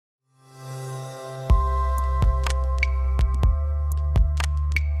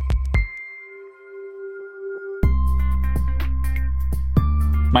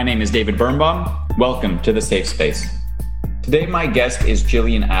My name is David Birnbaum. Welcome to The Safe Space. Today, my guest is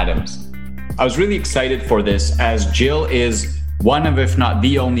Jillian Adams. I was really excited for this as Jill is one of, if not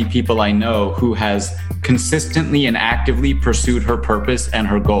the only people I know who has consistently and actively pursued her purpose and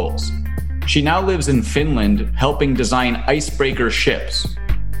her goals. She now lives in Finland, helping design icebreaker ships.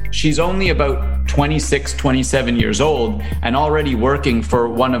 She's only about 26, 27 years old and already working for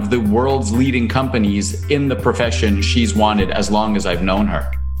one of the world's leading companies in the profession she's wanted as long as I've known her.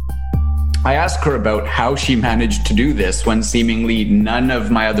 I asked her about how she managed to do this when seemingly none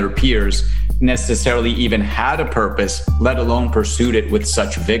of my other peers necessarily even had a purpose, let alone pursued it with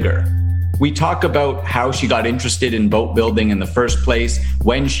such vigor. We talk about how she got interested in boat building in the first place,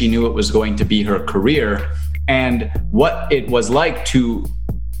 when she knew it was going to be her career, and what it was like to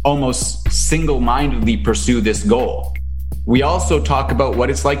almost single-mindedly pursue this goal. We also talk about what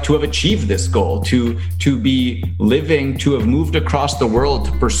it's like to have achieved this goal, to be living, to have moved across the world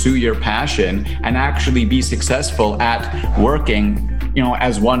to pursue your passion and actually be successful at working,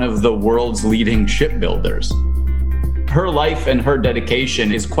 as one of the world's leading shipbuilders. Her life and her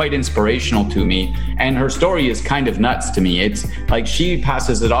dedication is quite inspirational to me, and her story is kind of nuts to me. It's like she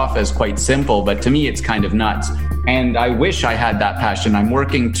passes it off as quite simple, but to me it's kind of nuts. And I wish I had that passion. I'm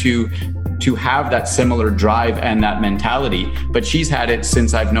working to have that similar drive and that mentality, but she's had it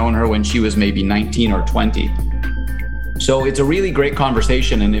since I've known her when she was maybe 19 or 20. So it's a really great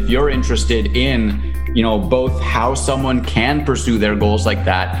conversation. And if you're interested in, both how someone can pursue their goals like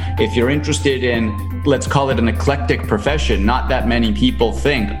that, if you're interested in, let's call it an eclectic profession, not that many people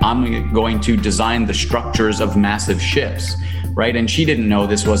think I'm going to design the structures of massive ships, right? And she didn't know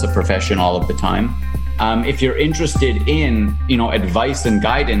this was a profession all of the time. If you're interested in, advice and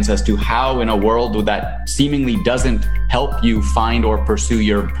guidance as to how in a world that seemingly doesn't help you find or pursue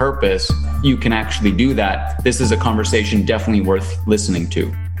your purpose, you can actually do that, this is a conversation definitely worth listening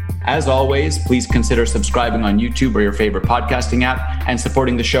to. As always, please consider subscribing on YouTube or your favorite podcasting app and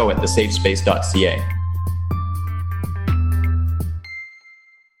supporting the show at thesafespace.ca.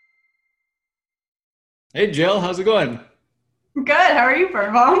 Hey, Jill, how's it going? Good. How are you,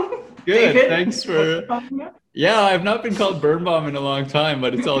 Birnbaum? Good. David? Thanks for. Yeah, I've not been called Birnbaum in a long time,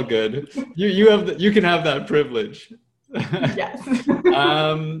 but it's all good. You can have that privilege. Yes.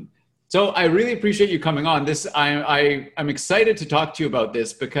 So I really appreciate you coming on. I'm excited to talk to you about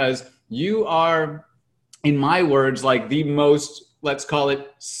this because you are, in my words, like the most, let's call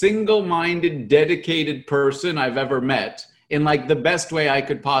it, single-minded, dedicated person I've ever met, in like the best way I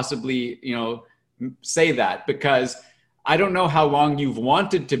could possibly, say that, because I don't know how long you've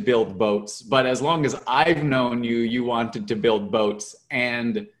wanted to build boats, but as long as I've known you, you wanted to build boats.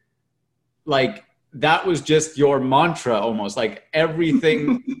 And like, that was just your mantra almost. Like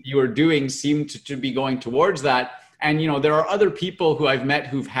everything you were doing seemed to be going towards that. And, there are other people who I've met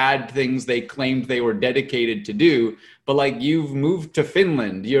who've had things they claimed they were dedicated to do, but like you've moved to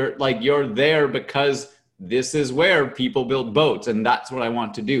Finland. You're there because this is where people build boats and that's what I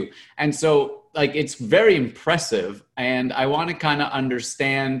want to do. And so like, it's very impressive. And I want to kind of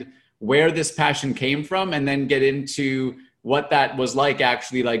understand where this passion came from and then get into what that was like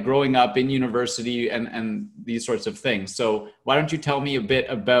actually, like growing up in university and these sorts of things. So why don't you tell me a bit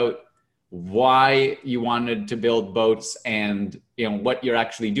about why you wanted to build boats and, what you're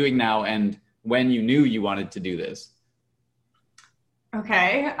actually doing now and when you knew you wanted to do this?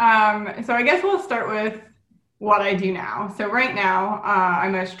 Okay. So I guess we'll start with what I do now. So right now,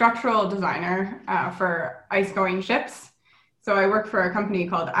 I'm a structural designer for ice-going ships. So I work for a company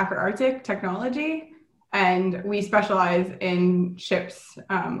called Arctic Technology, and we specialize in ships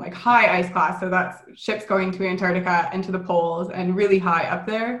like high ice class. So that's ships going to Antarctica and to the poles and really high up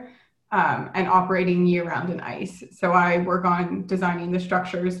there and operating year-round in ice. So I work on designing the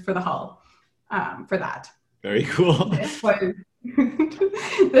structures for the hull for that. Very cool.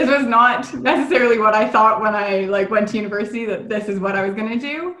 This was not necessarily what I thought when I went to university, that this is what I was going to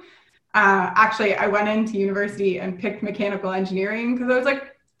do. Actually, I went into university and picked mechanical engineering because I was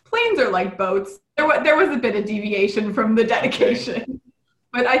like, planes are like boats. There was a bit of deviation from the dedication. Okay.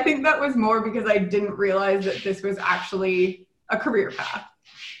 But I think that was more because I didn't realize that this was actually a career path.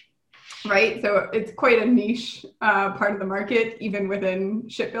 Right? So it's quite a niche part of the market, even within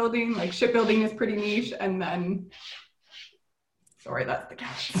shipbuilding. Like shipbuilding is pretty niche, and then sorry, that's the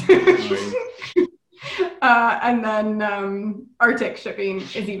cat. And then Arctic shipping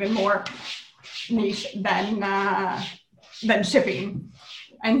is even more niche than shipping.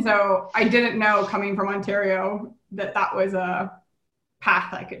 And so I didn't know, coming from Ontario, that was a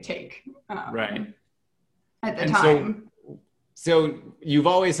path I could take. Right. At the time. So you've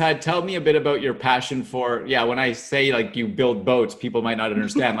always had, tell me a bit about your passion for, yeah, when I say like you build boats, people might not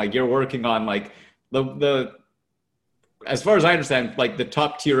understand, like you're working on like the, as far as I understand, like the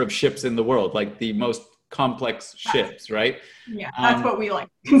top tier of ships in the world, like the most complex ships, right? Yeah, that's what we like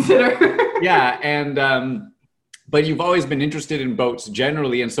to consider. Yeah. And, but you've always been interested in boats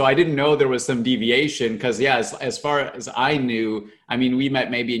generally. And so I didn't know there was some deviation because, yeah, as far as I knew, I mean, we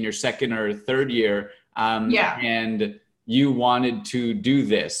met maybe in your second or third year. Yeah. And you wanted to do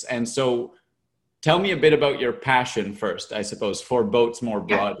this. And so tell me a bit about your passion first, I suppose, for boats more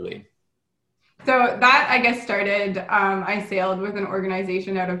broadly. So that, I guess, started, I sailed with an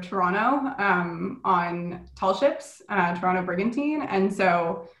organization out of Toronto on tall ships, Toronto Brigantine. And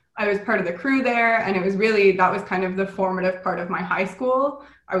so I was part of the crew there, and it was really, that was kind of the formative part of my high school.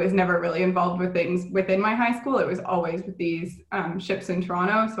 I was never really involved with things within my high school. It was always with these ships in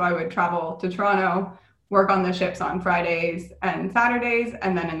Toronto. So I would travel to Toronto, work on the ships on Fridays and Saturdays,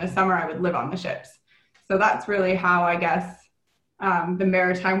 and then in the summer I would live on the ships. So that's really how, I guess, the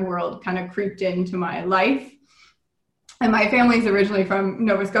maritime world kind of creeped into my life. And my family's originally from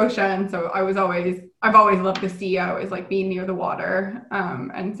Nova Scotia, and so I've always loved the sea. I always like being near the water.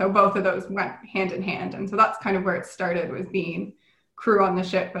 And so both of those went hand in hand. And so that's kind of where it started, was being crew on the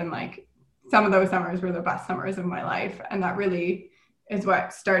ship. And like some of those summers were the best summers of my life. And that really is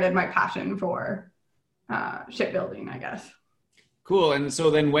what started my passion for shipbuilding, I guess. Cool. And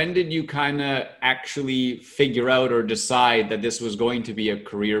so then when did you kind of actually figure out or decide that this was going to be a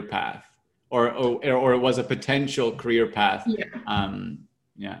career path, or it was a potential career path?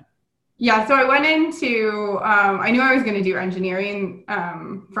 Yeah. So I went into, I knew I was going to do engineering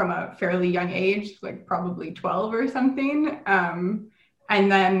from a fairly young age, like probably 12 or something.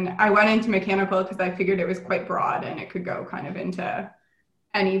 And then I went into mechanical because I figured it was quite broad and it could go kind of into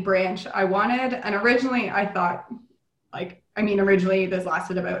any branch I wanted. And originally I thought, originally this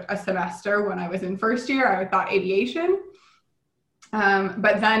lasted about a semester when I was in first year. I thought aviation.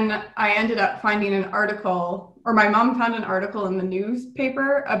 But then I ended up finding an article, or my mom found an article in the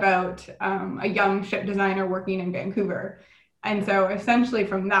newspaper about a young ship designer working in Vancouver. And so essentially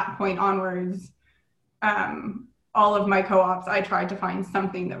from that point onwards, all of my co-ops, I tried to find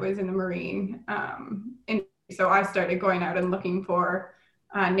something that was in the marine. So I started going out and looking for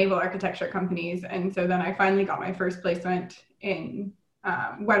naval architecture companies. And so then I finally got my first placement in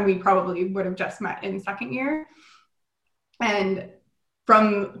when we probably would have just met in second year. And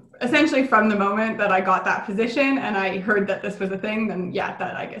from the moment that I got that position and I heard that this was a thing, then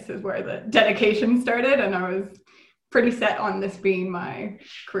that I guess is where the dedication started. And I was pretty set on this being my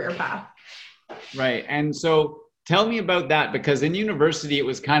career path. Right. And so tell me about that, because in university, it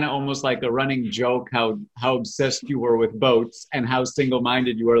was kind of almost like a running joke, how obsessed you were with boats and how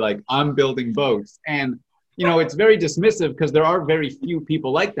single-minded you were, like, I'm building boats. And, it's very dismissive because there are very few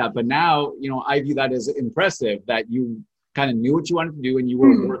people like that. But now, I view that as impressive that you kind of knew what you wanted to do and you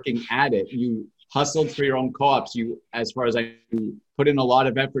were working at it. You hustled for your own co-ops. You, as far as I knew, put in a lot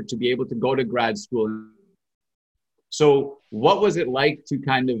of effort to be able to go to grad school. So what was it like to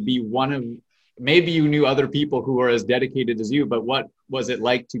kind of be one of, maybe you knew other people who were as dedicated as you, but what was it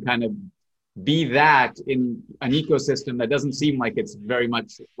like to kind of be that in an ecosystem that doesn't seem like it's very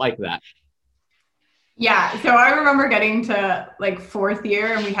much like that? Yeah, so I remember getting to like fourth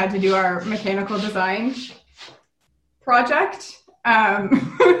year and we had to do our mechanical design project.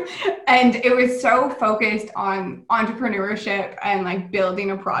 And it was so focused on entrepreneurship and like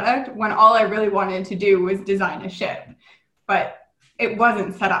building a product when all I really wanted to do was design a ship. But it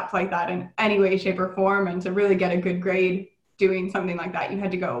wasn't set up like that in any way, shape, or form. And to really get a good grade doing something like that, you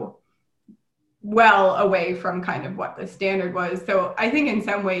had to go well away from kind of what the standard was. So I think in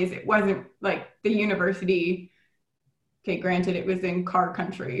some ways it wasn't like the university. Okay, granted, it was in car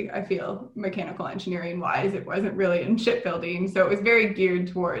country, I feel, mechanical engineering wise. It wasn't really in shipbuilding. So it was very geared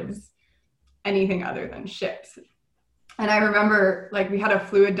towards anything other than ships. And I remember like we had a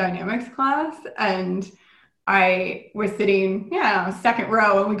fluid dynamics class and I was sitting, second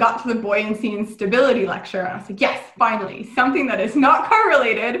row, and we got to the buoyancy and stability lecture. And I was like, yes, finally, something that is not car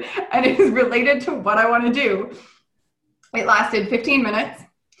related and is related to what I want to do. It lasted 15 minutes.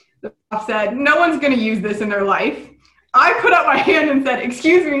 The prof said, no one's going to use this in their life. I put up my hand and said,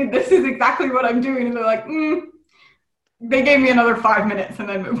 excuse me, this is exactly what I'm doing. And they're like, They gave me another 5 minutes and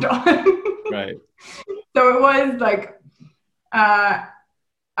then moved on. Right. So it was like,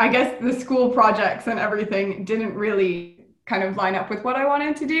 I guess the school projects and everything didn't really kind of line up with what I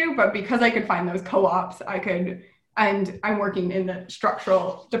wanted to do, but because I could find those co-ops, and I'm working in the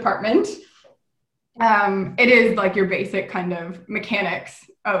structural department. It is like your basic kind of mechanics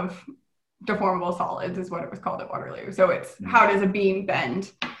of deformable solids is what it was called at Waterloo. So it's how does a beam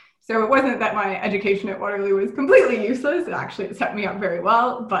bend? So it wasn't that my education at Waterloo was completely useless. It actually set me up very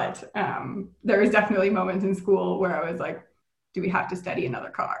well. But there was definitely moments in school where I was like, do we have to study another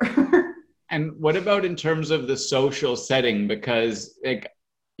car? And what about in terms of the social setting? Because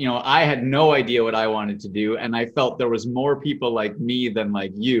I had no idea what I wanted to do. And I felt there was more people like me than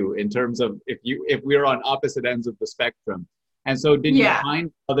like you in terms of if we were on opposite ends of the spectrum. And so did you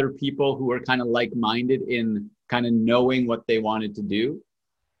find other people who were kind of like-minded in kind of knowing what they wanted to do?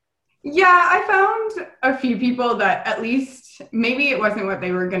 Yeah, I found a few people that at least maybe it wasn't what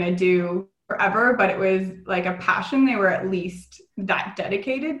they were going to do forever, but it was like a passion they were at least that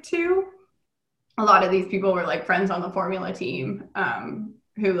dedicated to. A lot of these people were like friends on the Formula team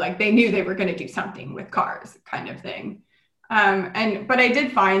who like they knew they were going to do something with cars kind of thing. But I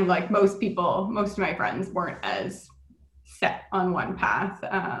did find like most of my friends weren't as set on one path,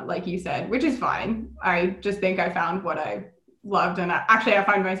 like you said, which is fine. I just think I found what I loved. And I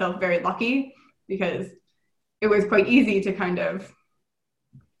find myself very lucky because it was quite easy to kind of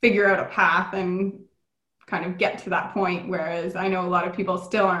figure out a path and kind of get to that point. Whereas I know a lot of people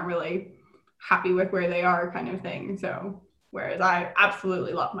still aren't really happy with where they are kind of thing. So whereas I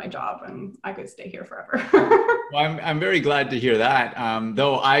absolutely love my job and I could stay here forever. Well, I'm very glad to hear that.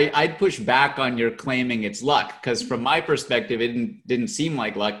 Though I'd push back on your claiming it's luck, because from my perspective, it didn't seem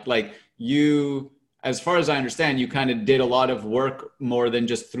like luck. Like you, as far as I understand, you kind of did a lot of work more than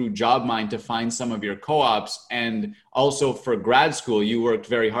just through JobMind to find some of your co-ops. And also for grad school, you worked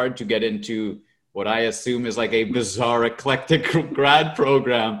very hard to get into what I assume is like a bizarre, eclectic grad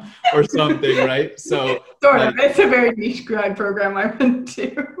program or something, right? So sort of, it's a very niche grad program I went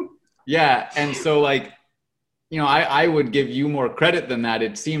to. Yeah. And so like, I would give you more credit than that.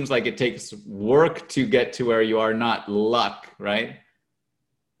 It seems like it takes work to get to where you are, not luck, right?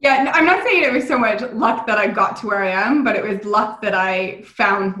 Yeah, I'm not saying it was so much luck that I got to where I am, but it was luck that I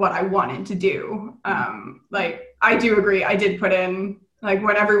found what I wanted to do. Like, I do agree. I did put in, like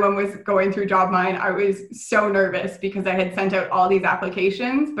when everyone was going through JobMind, I was so nervous because I had sent out all these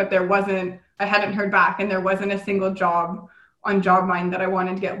applications, but I hadn't heard back, and there wasn't a single job on JobMind that I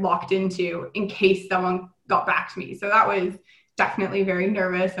wanted to get locked into in case someone got back to me. So that was definitely very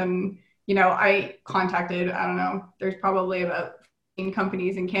nervous. And, I contacted, I don't know, there's probably about 15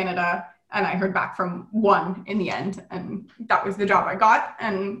 companies in Canada, and I heard back from one in the end. And that was the job I got.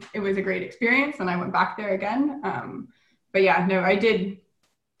 And it was a great experience. And I went back there again. But yeah, no, I did.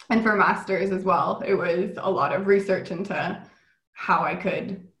 And for master's as well, it was a lot of research into how I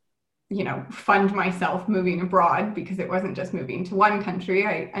could, fund myself moving abroad, because it wasn't just moving to one country.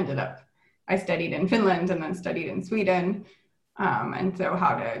 I studied in Finland and then studied in Sweden. And so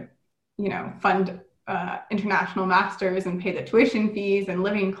how to, fund international masters and pay the tuition fees and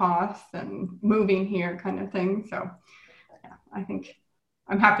living costs and moving here kind of thing. So yeah, I think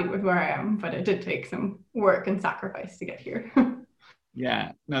I'm happy with where I am, but it did take some work and sacrifice to get here.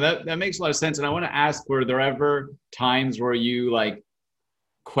 Yeah, no, that makes a lot of sense. And I want to ask, were there ever times where you like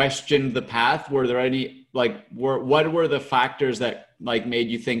questioned the path? Were there any, like, what were the factors that like made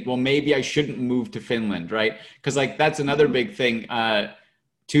you think, well, maybe I shouldn't move to Finland, right? Because like, that's another big thing,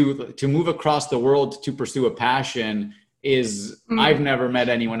 to move across the world to pursue a passion is I've never met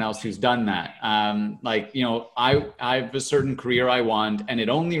anyone else who's done that. I have a certain career I want, and it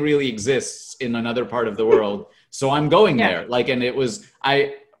only really exists in another part of the world. So I'm going there. Like, and it was,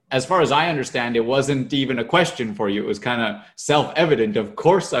 as far as I understand, it wasn't even a question for you. It was kind of self-evident. Of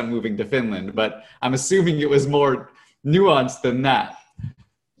course I'm moving to Finland, but I'm assuming it was more nuanced than that.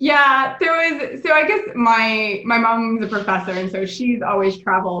 Yeah, so I guess my mom's a professor, and so she's always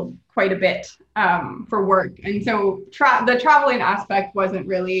traveled quite a bit for work. And so the traveling aspect wasn't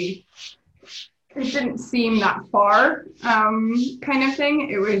really, it didn't seem that far kind of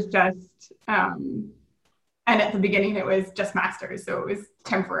thing. It was just, and at the beginning it was just masters. So it was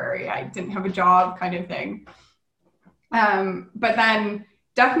temporary. I didn't have a job kind of thing. But then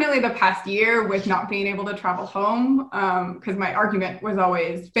definitely the past year with not being able to travel home, because my argument was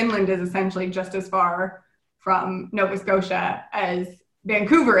always Finland is essentially just as far from Nova Scotia as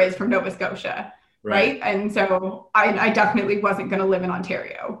Vancouver is from Nova Scotia, right? And so I definitely wasn't going to live in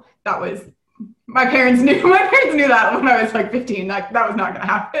Ontario. That was, my parents knew that when I was like 15, that was not going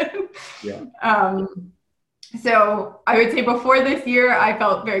to happen. Yeah. So I would say before this year, I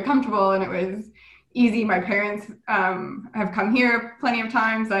felt very comfortable and it was easy. My parents have come here plenty of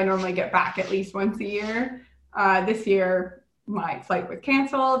times. I normally get back at least once a year. This year, my flight was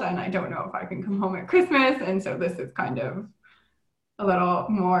canceled and I don't know if I can come home at Christmas. And so this is kind of a little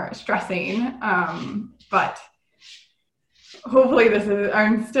more stressing. But hopefully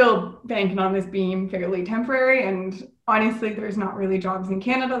I'm still banking on this being fairly temporary. And honestly, there's not really jobs in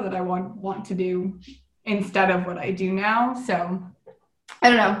Canada that I want to do instead of what I do now. So I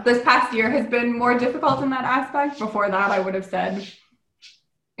don't know. This past year has been more difficult in that aspect. Before that, I would have said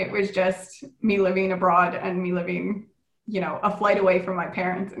it was just me living abroad and me living, a flight away from my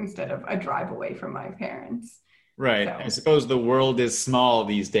parents instead of a drive away from my parents. Right. So. I suppose the world is small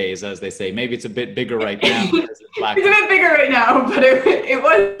these days, as they say. Maybe it's a bit bigger right now. It's a bit bigger right now, but it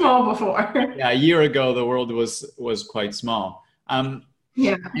was small before. Yeah, a year ago, the world was quite small.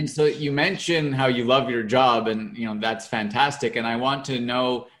 Yeah. And so you mentioned how you love your job, and that's fantastic. And I want to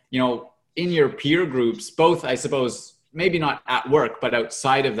know, in your peer groups, both, I suppose, maybe not at work, but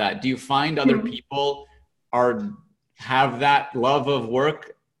outside of that, do you find other people have that love of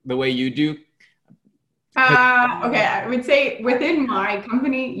work the way you do? Okay, I would say within my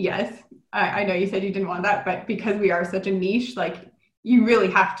company, yes. I know you said you didn't want that, but because we are such a niche, like you really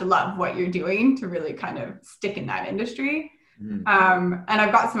have to love what you're doing to really kind of stick in that industry. And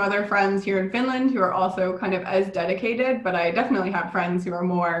I've got some other friends here in Finland who are also kind of as dedicated, but I definitely have friends who are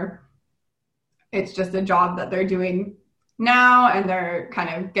more, it's just a job that they're doing now and they're kind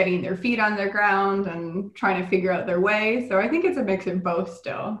of getting their feet on the ground and trying to figure out their way. So I think it's a mix of both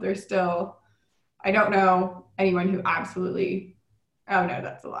still. I don't know anyone who absolutely, oh no,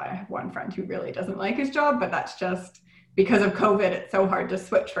 that's a lie. I have one friend who really doesn't like his job, but that's just because of COVID, it's so hard to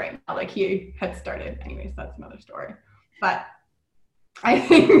switch right now. Like he had started, anyways, that's another story. But I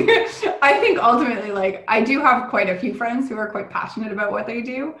think ultimately, like I do have quite a few friends who are quite passionate about what they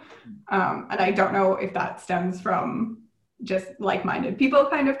do. And I don't know if that stems from just like-minded people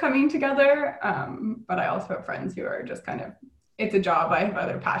kind of coming together. But I also have friends who are just kind of, it's a job. I have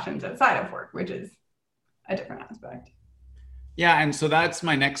other passions outside of work, which is a different aspect. Yeah. And so that's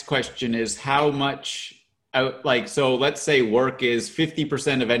my next question is how much so let's say work is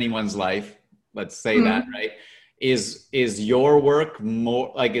 50% of anyone's life. Let's say that, right? Is your work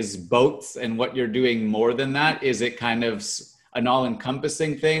more like is boats and what you're doing more than that? Is it kind of an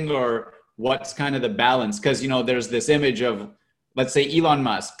all-encompassing thing or what's kind of the balance? Because, there's this image of, let's say Elon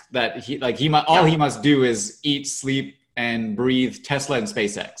Musk that all he must do is eat, sleep, and breathe Tesla and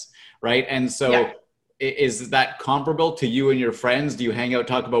SpaceX, right? And so is that comparable to you and your friends? Do you hang out,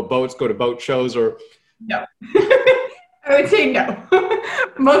 talk about boats, go to boat shows or? No, I would say no.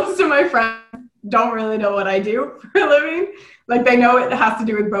 Most of my friends don't really know what I do for a living. Like they know it has to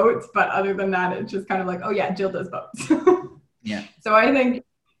do with boats, but other than that, it's just kind of like, oh yeah, Jill does boats. Yeah. So I think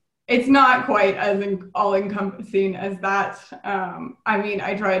it's not quite as all-encompassing as that.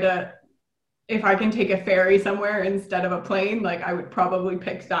 I try to, if I can take a ferry somewhere instead of a plane, like I would probably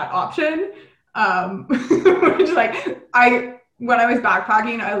pick that option. Which when I was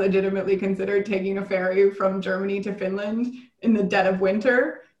backpacking, I legitimately considered taking a ferry from Germany to Finland in the dead of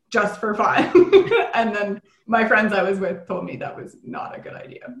winter just for fun. And then my friends I was with told me that was not a good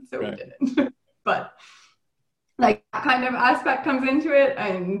idea. So we didn't. But like that kind of aspect comes into it.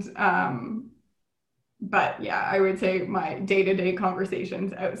 And but yeah, I would say my day-to-day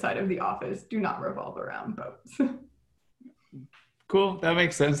conversations outside of the office do not revolve around boats. Cool. That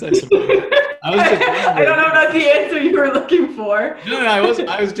makes sense, I suppose. I don't know if that's the answer you were looking for. No,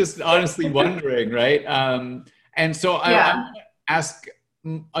 I was just honestly wondering, right? And so I want to ask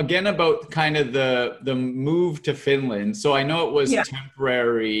again about kind of the move to Finland. So I know it was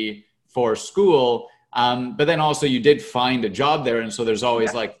temporary for school, but then also you did find a job there. And so there's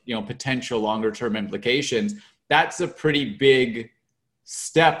always potential longer term implications. That's a pretty big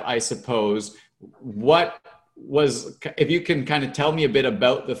step, I suppose. If you can kind of tell me a bit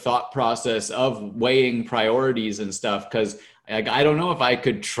about the thought process of weighing priorities and stuff, because I don't know if I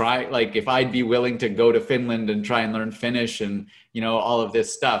could try, if I'd be willing to go to Finland and try and learn Finnish and, all of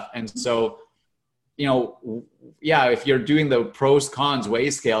this stuff. And so, if you're doing the pros cons weigh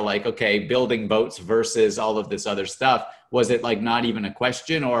scale, okay, building boats versus all of this other stuff, was it not even a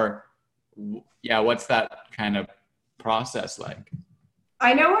question or what's that kind of process like?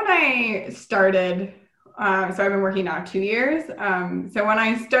 I know when I started, so I've been working now 2 years. So when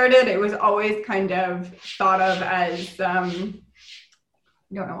I started, it was always kind of thought of as, I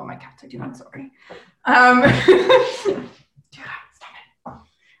don't know what my cats are doing, I'm sorry.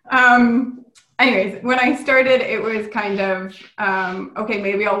 Anyways, when I started, it was kind of, okay,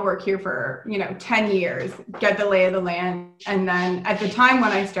 maybe I'll work here for, 10 years, get the lay of the land. And then at the time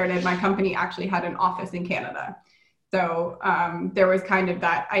when I started, my company actually had an office in Canada. So there was kind of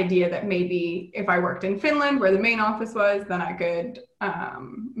that idea that maybe if I worked in Finland, where the main office was, then I could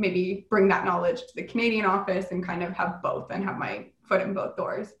maybe bring that knowledge to the Canadian office and kind of have both and have my foot in both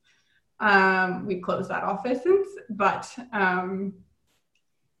doors. We've closed that office since, but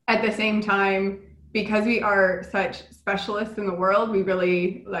at the same time, because we are such specialists in the world, we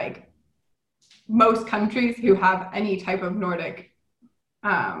really like most countries who have any type of Nordic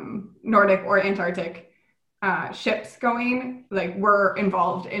or Antarctic ships going, like we're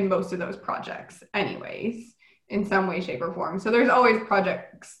involved in most of those projects anyways, in some way, shape, or form. So there's always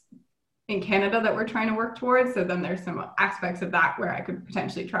projects in Canada that we're trying to work towards. So then there's some aspects of that where I could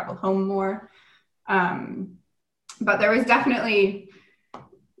potentially travel home more. But there was definitely,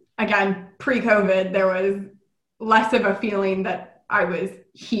 again, pre-COVID, there was less of a feeling that I was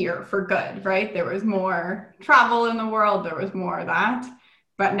here for good, right? There was more travel in the world. There was more of that.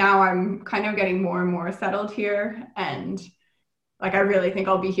 But now I'm kind of getting more and more settled here. And like, I really think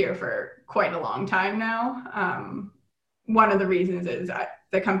I'll be here for quite a long time now. One of the reasons is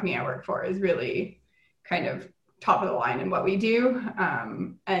the company I work for is really kind of top of the line in what we do.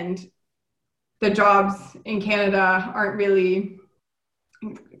 And the jobs in Canada aren't really,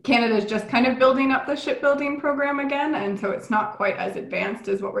 Canada's just kind of building up the shipbuilding program again. And so it's not quite as advanced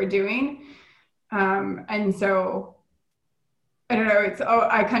as what we're doing. And so I don't know,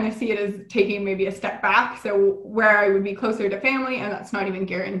 I kind of see it as taking maybe a step back. So where I would be closer to family, and that's not even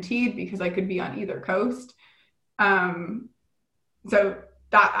guaranteed because I could be on either coast. So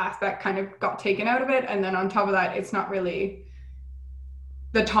that aspect kind of got taken out of it. And then on top of that, it's not really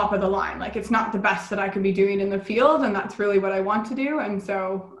the top of the line. Like it's not the best that I could be doing in the field. And that's really what I want to do. And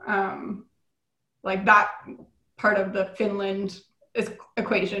so like that part of the Finland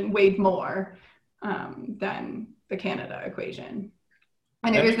equation weighed more than the Canada equation.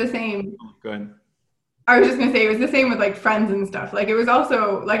 And it was the same. Go ahead. I was just gonna say it was the same with like friends and stuff. Like it was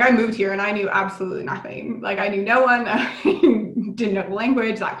also like I moved here and I knew absolutely nothing. Like I knew no one, I didn't know the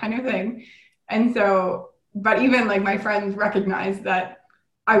language, that kind of thing. And so, but even like my friends recognized that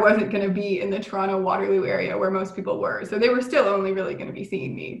I wasn't gonna be in the Toronto Waterloo area where most people were. So they were still only really gonna be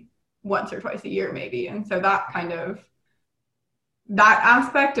seeing me once or twice a year maybe. And so that kind of, that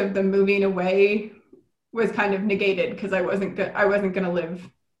aspect of the moving away was kind of negated because I wasn't going to live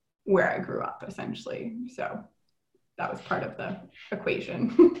where I grew up essentially. So that was part of the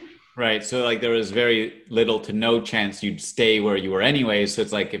equation. Right. So like there was very little to no chance you'd stay where you were anyway. So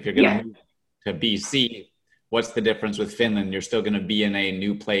it's like if you're going to move to BC, what's the difference with Finland? You're still going to be in a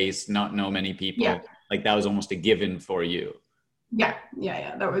new place, not know many people. Yeah. Like that was almost a given for you. Yeah.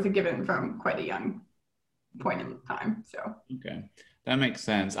 That was a given from quite a young point in time. So okay, that makes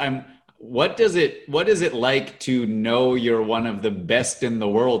sense. What is it like to know you're one of the best in the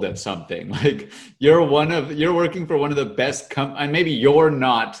world at something? Like you're working for one of the best and maybe you're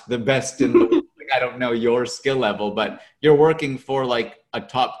not the best in the world. Like, I don't know your skill level, but you're working for like a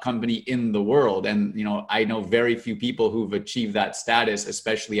top company in the world. And, you know, I know very few people who've achieved that status,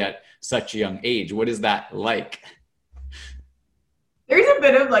 especially at such a young age. What is that like? There's a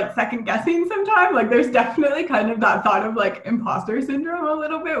bit of like second guessing sometimes. Like there's definitely kind of that thought of like imposter syndrome a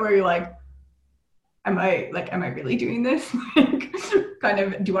little bit where you're like, am I really doing this? Like kind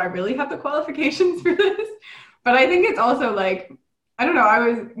of, do I really have the qualifications for this? But I think it's also like, I don't know,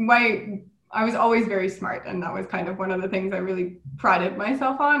 I was always very smart. And that was kind of one of the things I really prided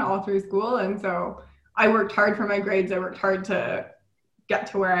myself on all through school. And so I worked hard for my grades. I worked hard to get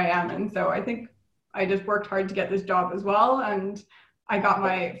to where I am. And so I think I just worked hard to get this job as well. And I got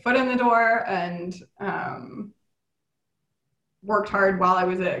my foot in the door and worked hard while I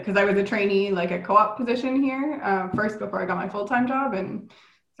was because I was a trainee, like a co-op position here first before I got my full-time job. And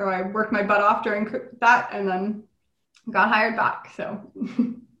so I worked my butt off during that and then got hired back. So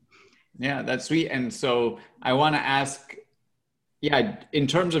yeah, that's sweet. And so I want to ask, in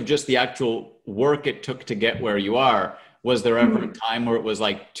terms of just the actual work it took to get where you are, was there ever a time where it was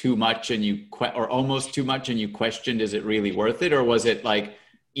like too much and or almost too much and you questioned, is it really worth it? Or was it like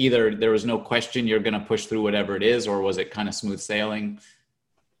either there was no question you're going to push through whatever it is, or was it kind of smooth sailing?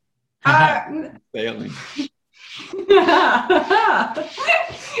 Sailing.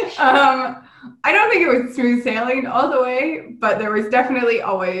 I don't think it was smooth sailing all the way, but there was definitely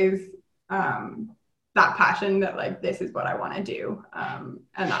always that passion that like, this is what I want to do. And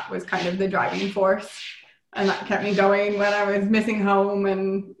that was kind of the driving force. And that kept me going when I was missing home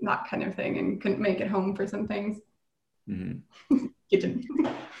and that kind of thing and couldn't make it home for some things. Mm-hmm. Kitchen.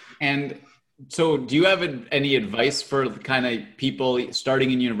 And so do you have any advice for kind of people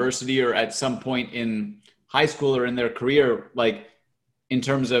starting in university or at some point in high school or in their career, like in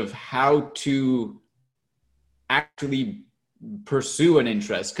terms of how to actually pursue an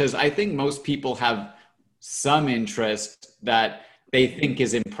interest? Because I think most people have some interest that they think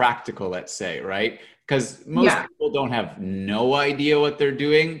is impractical, let's say, right? Because most people don't have no idea what they're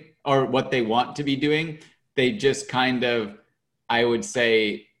doing, or what they want to be doing. They just kind of, I would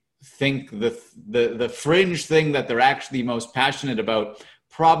say, think the fringe thing that they're actually most passionate about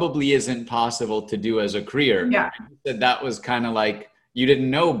probably isn't possible to do as a career. Yeah. You said that was kind of like, you didn't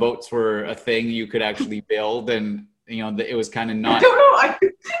know boats were a thing you could actually build, and it was kind of not. I don't know.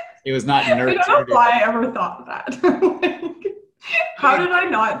 It was not nurtured. I don't know why I ever thought that. Like, how did I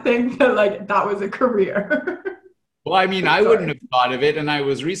not think that like that was a career? Well, I mean, I wouldn't have thought of it. And I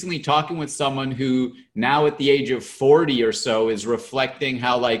was recently talking with someone who now at the age of 40 or so is reflecting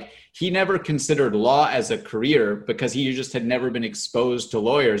how like he never considered law as a career because he just had never been exposed to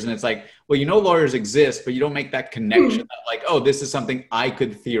lawyers. And it's like, well, lawyers exist, but you don't make that connection that like, oh, this is something I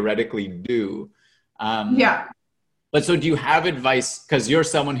could theoretically do. Yeah. But so do you have advice? Because you're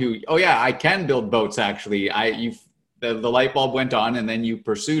someone who, oh yeah, I can build boats actually. The light bulb went on and then you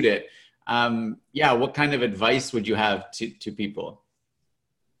pursued it. What kind of advice would you have to people?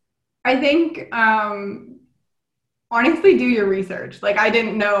 I think honestly, do your research. Like I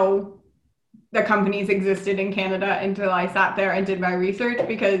didn't know the companies existed in Canada until I sat there and did my research,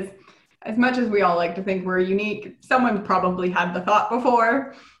 because as much as we all like to think we're unique, someone probably had the thought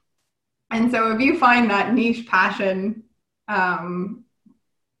before. And so if you find that niche passion that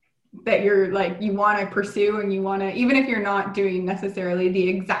you're like, you want to pursue, and you want to, even if you're not doing necessarily the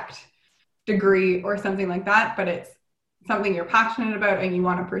exact degree or something like that, but it's something you're passionate about and you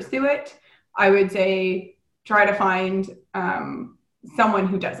want to pursue it, I would say try to find someone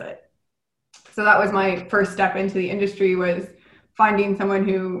who does it. So that was my first step into the industry, was finding someone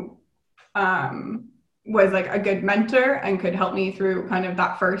who was like a good mentor and could help me through kind of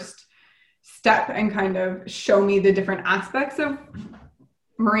that first step and kind of show me the different aspects of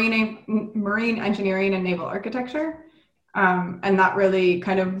marine engineering and naval architecture. And that really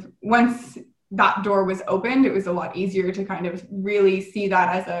kind of, once that door was opened, it was a lot easier to kind of really see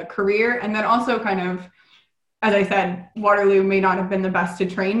that as a career. And then also kind of, as I said, Waterloo may not have been the best to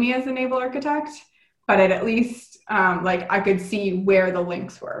train me as a naval architect, but it at least like I could see where the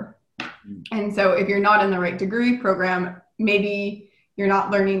links were. And so if you're not in the right degree program, maybe you're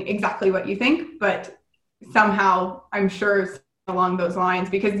not learning exactly what you think, but somehow I'm sure along those lines,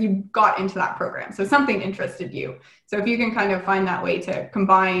 because you got into that program. So something interested you. So if you can kind of find that way to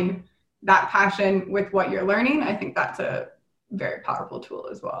combine that passion with what you're learning, I think that's a very powerful tool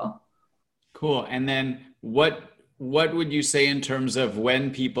as well. Cool. And then what would you say in terms of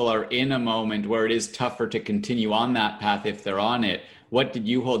when people are in a moment where it is tougher to continue on that path if they're on it? What did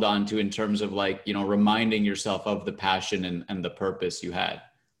you hold on to in terms of like, reminding yourself of the passion and the purpose you had?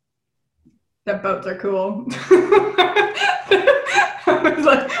 That boats are cool. That was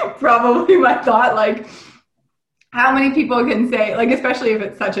like probably my thought, like how many people can say, like, especially if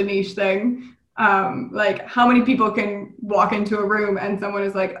it's such a niche thing, like how many people can walk into a room and someone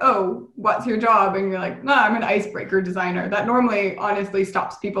is like, oh, what's your job? And you're like, no, I'm an icebreaker designer. That normally honestly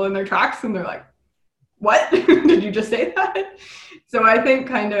stops people in their tracks and they're like, what? Did you just say that? So I think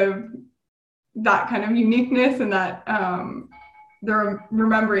kind of that kind of uniqueness and that the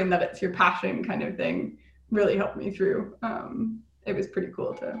remembering that it's your passion kind of thing really helped me through. It was pretty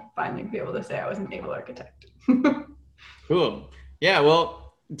cool to finally be able to say I was a naval architect. Cool. Yeah.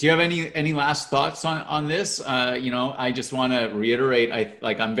 Well, do you have any last thoughts on this? I just want to reiterate,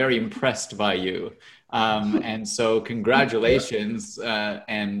 I'm very impressed by you. And so congratulations.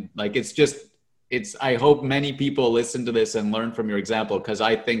 And like, I hope many people listen to this and learn from your example, because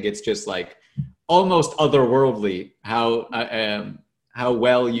I think it's just like almost otherworldly how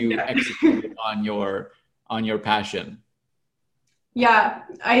well you executed on your passion. Yeah,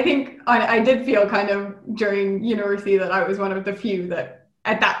 I think I did feel kind of during university that I was one of the few that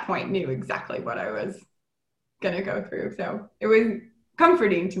at that point knew exactly what I was going to go through. So it was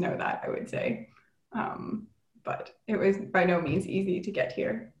comforting to know that, I would say. But it was by no means easy to get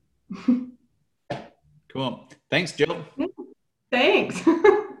here. Cool. Thanks, Jill. Thanks.